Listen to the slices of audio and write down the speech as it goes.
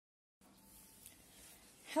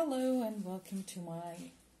Hello and welcome to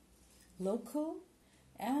my local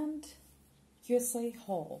and USA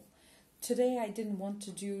haul. Today I didn't want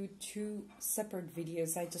to do two separate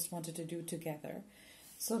videos, I just wanted to do together.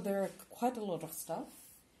 So there are quite a lot of stuff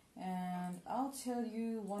and I'll tell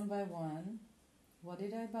you one by one what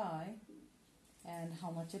did I buy and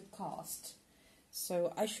how much it cost.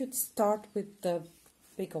 So I should start with the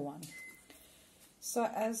bigger one. So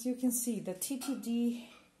as you can see, the TTD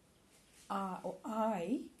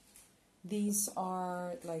these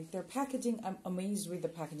are like their packaging. I'm amazed with the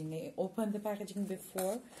packaging. I opened the packaging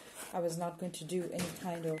before. I was not going to do any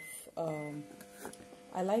kind of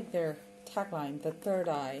I like their tagline, the third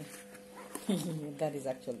eye. That is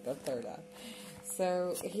actually the third eye.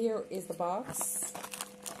 So here is the box.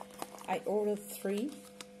 I ordered 3.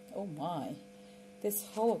 Oh my, this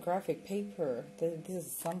holographic paper, this is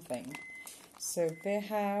something. So they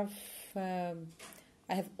have I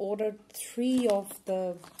have ordered 3 of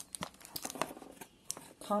the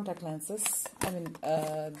contact lenses. I mean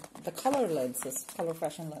the color lenses, color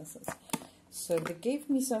fashion lenses. So they gave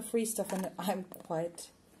me some free stuff and I'm quite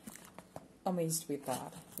amazed with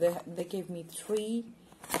that. They gave me 3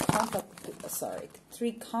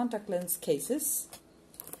 contact lens cases,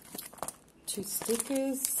 2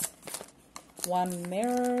 stickers, 1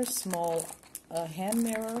 mirror, small hand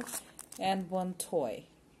mirror, and 1 toy.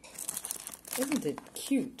 Isn't it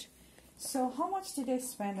cute? So how much did I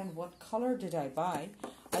spend and what color did I buy?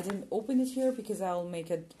 I didn't open it here because I'll make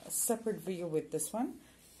a separate video with this one.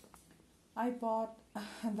 I bought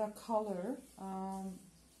the color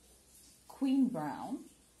Queen Brown.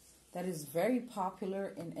 That is very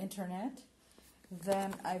popular in internet.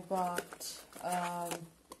 Then I bought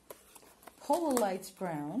Polar Lights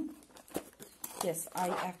Brown. Yes, I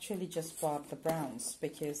actually just bought the browns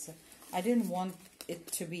because I didn't want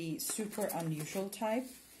it to be super unusual type.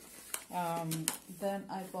 Then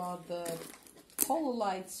I bought the Polar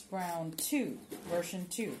Lights Brown 2, version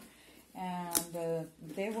 2. And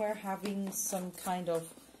they were having some kind of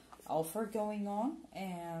offer going on.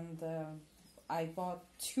 And I bought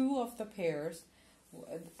 2 of the pairs.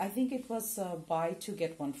 I think it was buy 2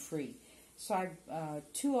 get 1 free. So I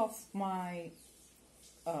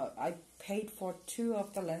I paid for 2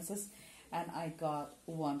 of the lenses and I got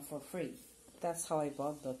 1 for free. That's how I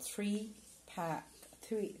bought the 3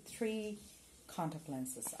 contact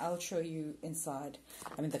lenses. I'll show you inside,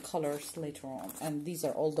 I mean the colors later on. And these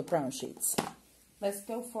are all the brown sheets. Let's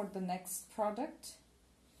go for the next product.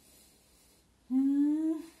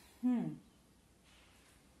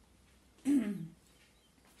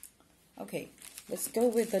 Okay, let's go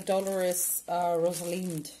with the Dolores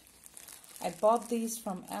Rosalind. I bought these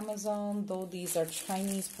from Amazon, though these are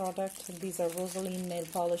Chinese product. These are Rosalind nail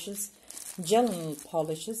polishes, gel nail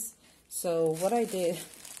polishes. So what I did,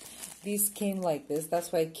 these came like this.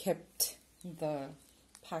 That's why I kept the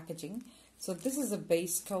packaging. So this is a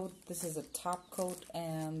base coat, this is a top coat,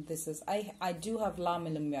 and this is, I do have La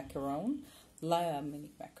Mini Macaron.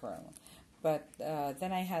 But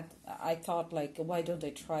then I thought like, why don't I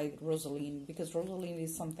try Rosalind? Because Rosalind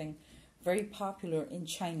is something very popular in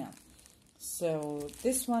China. So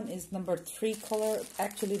this one is number 3 color.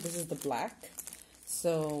 Actually, this is the black.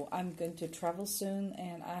 So I'm going to travel soon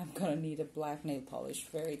and I'm going to need a black nail polish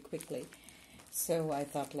very quickly. So I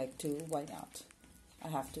thought like, why not? I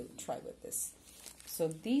have to try with this. So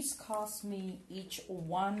these cost me each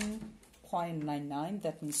 $1.99.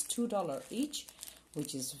 That means $2 each,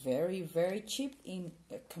 which is very, very cheap in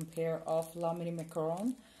compare of La Mini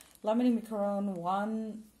Macaron. La Mini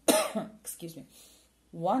Macaron excuse me,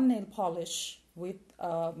 1 nail polish with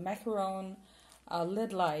macaron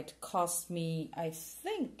lid light cost me, I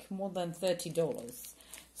think, more than $30.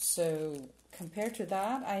 So compared to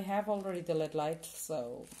that, I have already the lid light,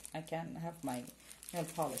 so I can have my nail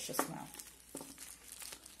polishes now.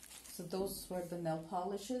 So those were the nail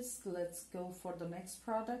polishes. Let's go for the next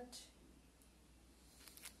product.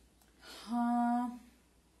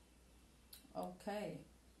 Okay.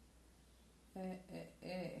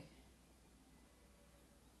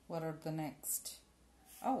 What are the next?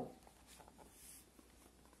 Oh,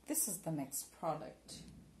 this is the next product.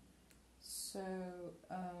 So,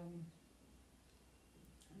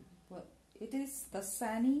 well, it is the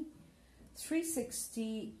Sani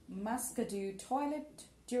 360 Muscadoo Toilet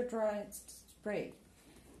Deodorant Spray.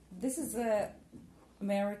 This is a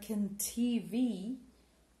American TV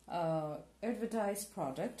advertised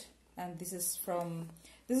product, and this is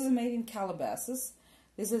made in Calabasas.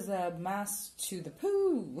 This is a mask to the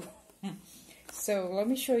poo. So let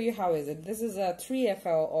me show you how is it. This is a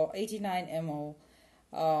 3FL or 89 ml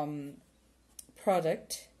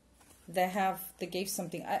product. They gave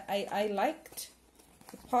something. I liked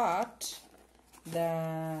the part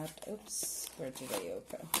that, oops, where did I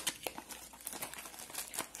open?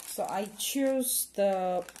 So I choose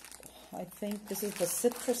the, I think this is the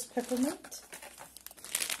citrus peppermint.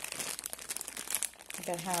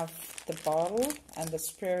 I have the bottle and the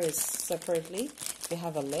sprayer is separately. You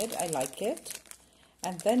have a lid, I like it.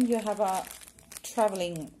 And then you have a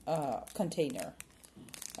traveling container,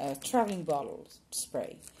 a traveling bottle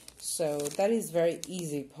spray. So that is very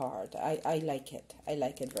easy part. I like it. I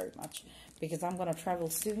like it very much because I'm going to travel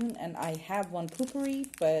soon and I have one poopery,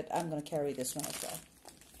 but I'm going to carry this one as well.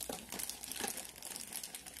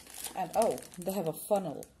 And oh, they have a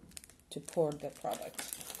funnel to pour the product.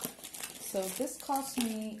 So this cost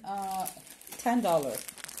me $10.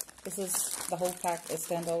 This is, the whole pack is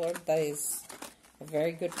 $10. That is a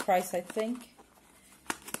very good price, I think.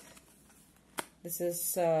 This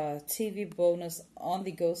is TV bonus on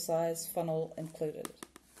the go size, funnel included.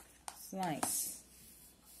 It's nice.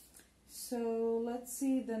 So let's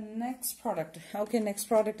see the next product. Okay, next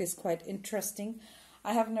product is quite interesting.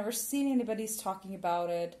 I have never seen anybody's talking about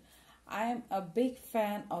it. I'm a big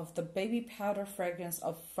fan of the baby powder fragrance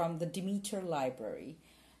from the Demeter library.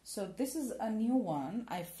 So this is a new one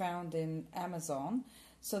I found in Amazon.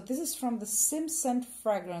 So this is from the Simpson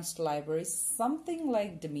Fragrance Library, something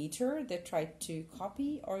like Demeter. They tried to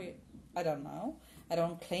copy, or I don't know. I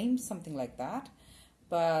don't claim something like that.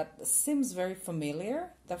 But seems very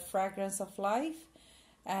familiar, the fragrance of life.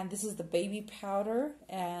 And this is the baby powder.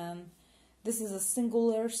 And this is a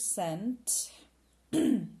singular scent.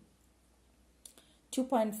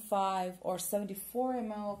 2.5 or 74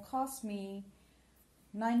 ml cost me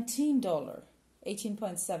 $19.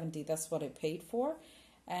 18.70, that's what I paid for.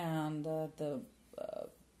 And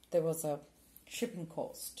there was a shipping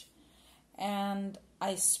cost, and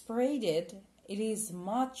I sprayed it. It is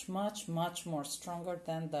much more stronger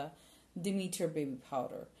than the Demeter baby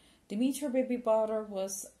powder. Demeter baby powder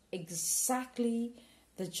was exactly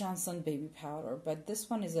the Johnson baby powder, but this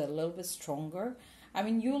one is a little bit stronger. I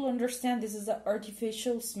mean, you'll understand this is an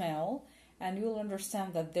artificial smell, and you'll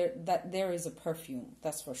understand that there is a perfume,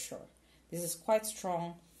 that's for sure. This is quite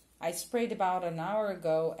strong. I sprayed about an hour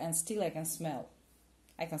ago and still I can smell.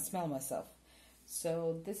 I can smell myself.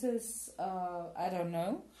 So this is, I don't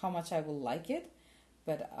know how much I will like it,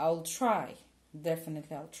 but I'll try.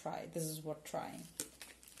 Definitely I'll try. This is worth trying.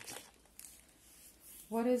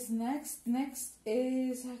 What is next? Next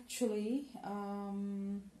is actually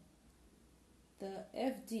the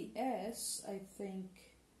FDS, I think.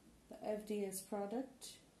 The FDS product.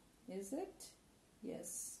 Is it?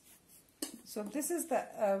 Yes. So this is the,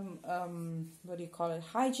 what do you call it,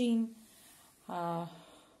 hygiene,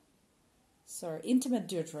 intimate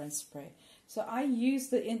deodorant spray. So I use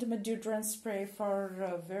the intimate deodorant spray for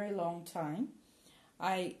a very long time.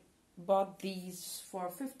 I bought these for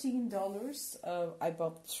 $15. I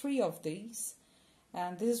bought 3 of these.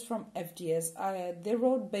 And this is from FDS. They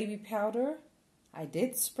wrote baby powder. I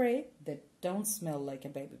did spray. They don't smell like a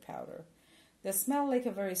baby powder. They smell like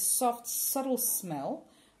a very soft, subtle smell.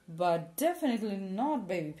 But definitely not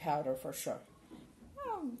baby powder for sure.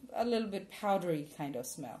 A little bit powdery kind of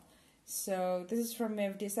smell. So this is from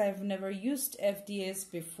FDS. I've never used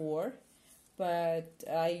FDS before, but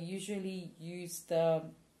I usually use the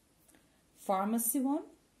pharmacy one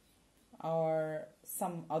or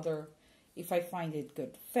some other if I find it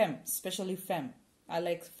good. Femme, especially Femme. I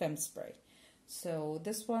like Femme spray. So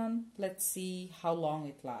this one, let's see how long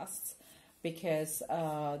it lasts. Because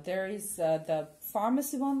there is the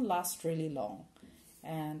pharmacy one lasts really long,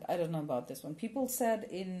 and I don't know about this one. People said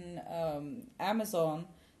in Amazon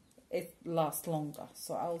it lasts longer,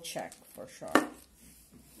 so I'll check for sure.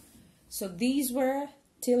 So these were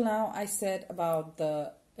till now I said about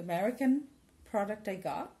the American product I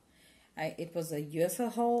got. It was a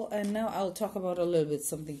Desi Haul, and now I'll talk about a little bit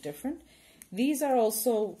something different. These are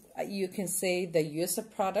also, you can say, the USA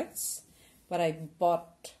products, but I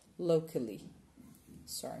bought locally.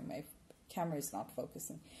 Sorry, my camera is not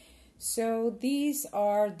focusing. So these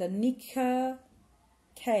are the Nika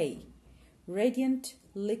K Radiant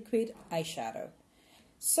Liquid Eyeshadow.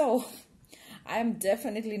 So I'm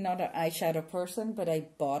definitely not an eyeshadow person, but I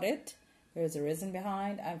bought it. There's a reason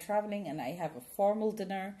behind. I'm traveling and I have a formal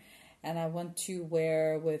dinner and I want to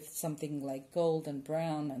wear with something like gold and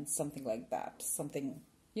brown and something like that. Something,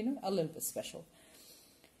 you know, a little bit special.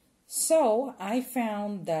 So I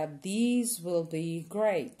found that these will be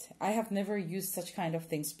great. I have never used such kind of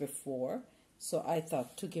things before, so I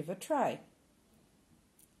thought to give a try.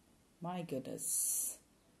 My goodness.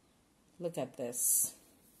 Look at this.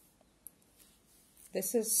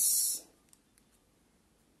 This is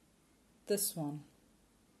this one.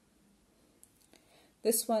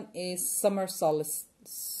 This one is summer solstice.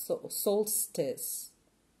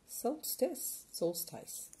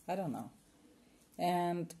 Solstice. I don't know.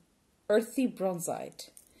 And earthy bronzite.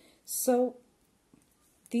 So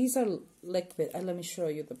these are liquid. Let me show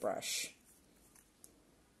you the brush.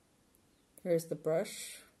 Here's the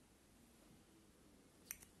brush.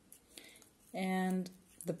 And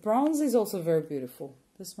the bronze is also very beautiful.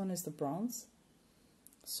 This one is the bronze.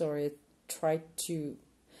 Sorry, I tried to...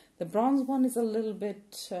 The bronze one is a little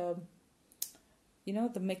bit... you know,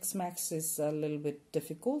 the mix max is a little bit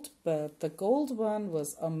difficult, but the gold one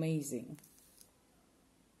was amazing.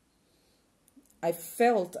 I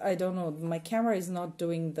felt, I don't know, my camera is not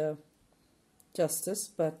doing the justice,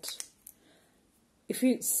 but if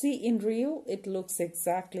you see in real, it looks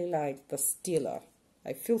exactly like the Stila.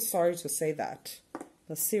 I feel sorry to say that,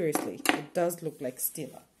 but seriously, it does look like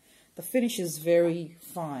Stila. The finish is very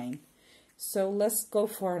fine. So let's go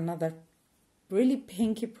for another really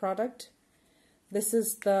pinky product. This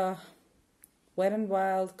is the Wet n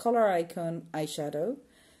Wild Color Icon eyeshadow.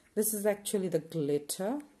 This is actually the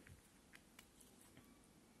glitter.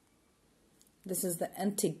 This is the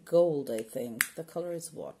antique gold, I think. The color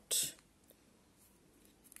is what?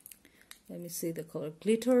 Let me see the color.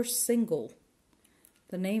 Glitter Single.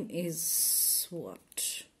 The name is what?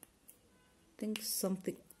 I think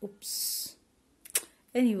something. Oops.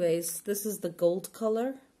 Anyways, this is the gold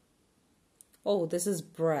color. Oh, this is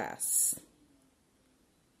brass.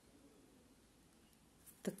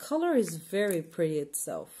 The color is very pretty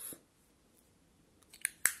itself.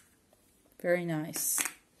 Very nice.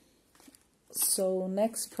 So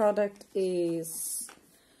next product is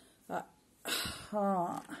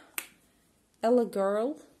Ella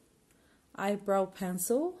Girl eyebrow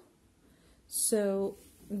pencil. So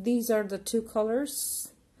these are the two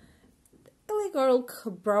colors. Ella Girl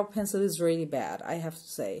brow pencil is really bad, I have to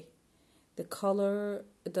say. The color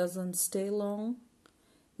doesn't stay long.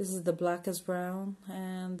 This is the blackest brown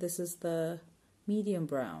and this is the medium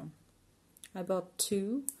brown. I bought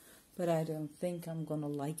two, but I don't think I'm gonna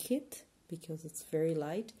like it because it's very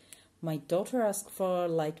light. My daughter asked for a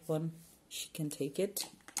light one. She can take it.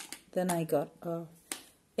 Then I got a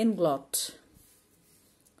Inglot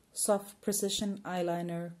Soft Precision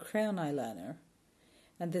Eyeliner, Crayon Eyeliner.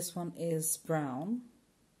 And this one is brown.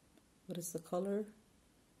 What is the color?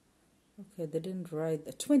 Okay, they didn't write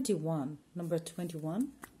the 21, number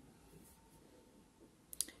 21.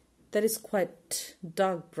 That is quite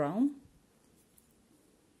dark brown.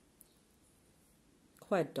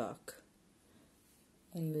 Quite dark.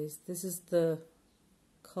 Anyways, this is the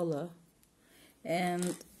color.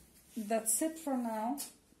 And that's it for now.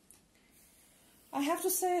 I have to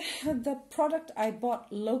say the product I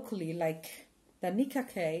bought locally, like the Nika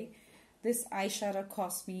K, this eyeshadow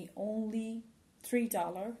cost me only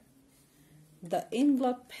 $3. The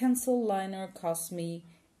Inglot pencil liner cost me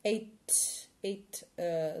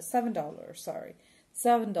 $7, sorry,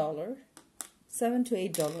 $7 to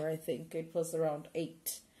 $8, I think. It was around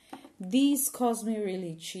 $8. These cost me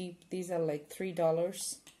really cheap. These are like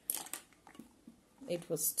 $3. It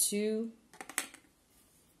was $2.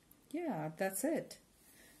 Yeah, that's it.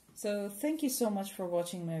 So thank you so much for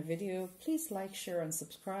watching my video. Please like, share and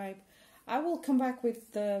subscribe. I will come back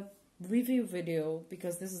with the review video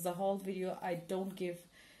because this is the haul video. I don't give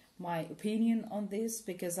my opinion on this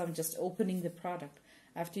because I'm just opening the product.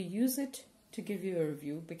 I have to use it to give you a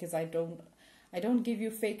review because I don't give you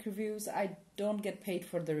fake reviews. I don't get paid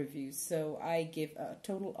for the reviews, so I give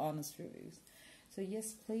total honest reviews. So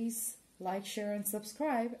yes, please like, share and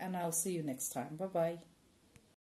subscribe, and I'll see you next time. Bye bye.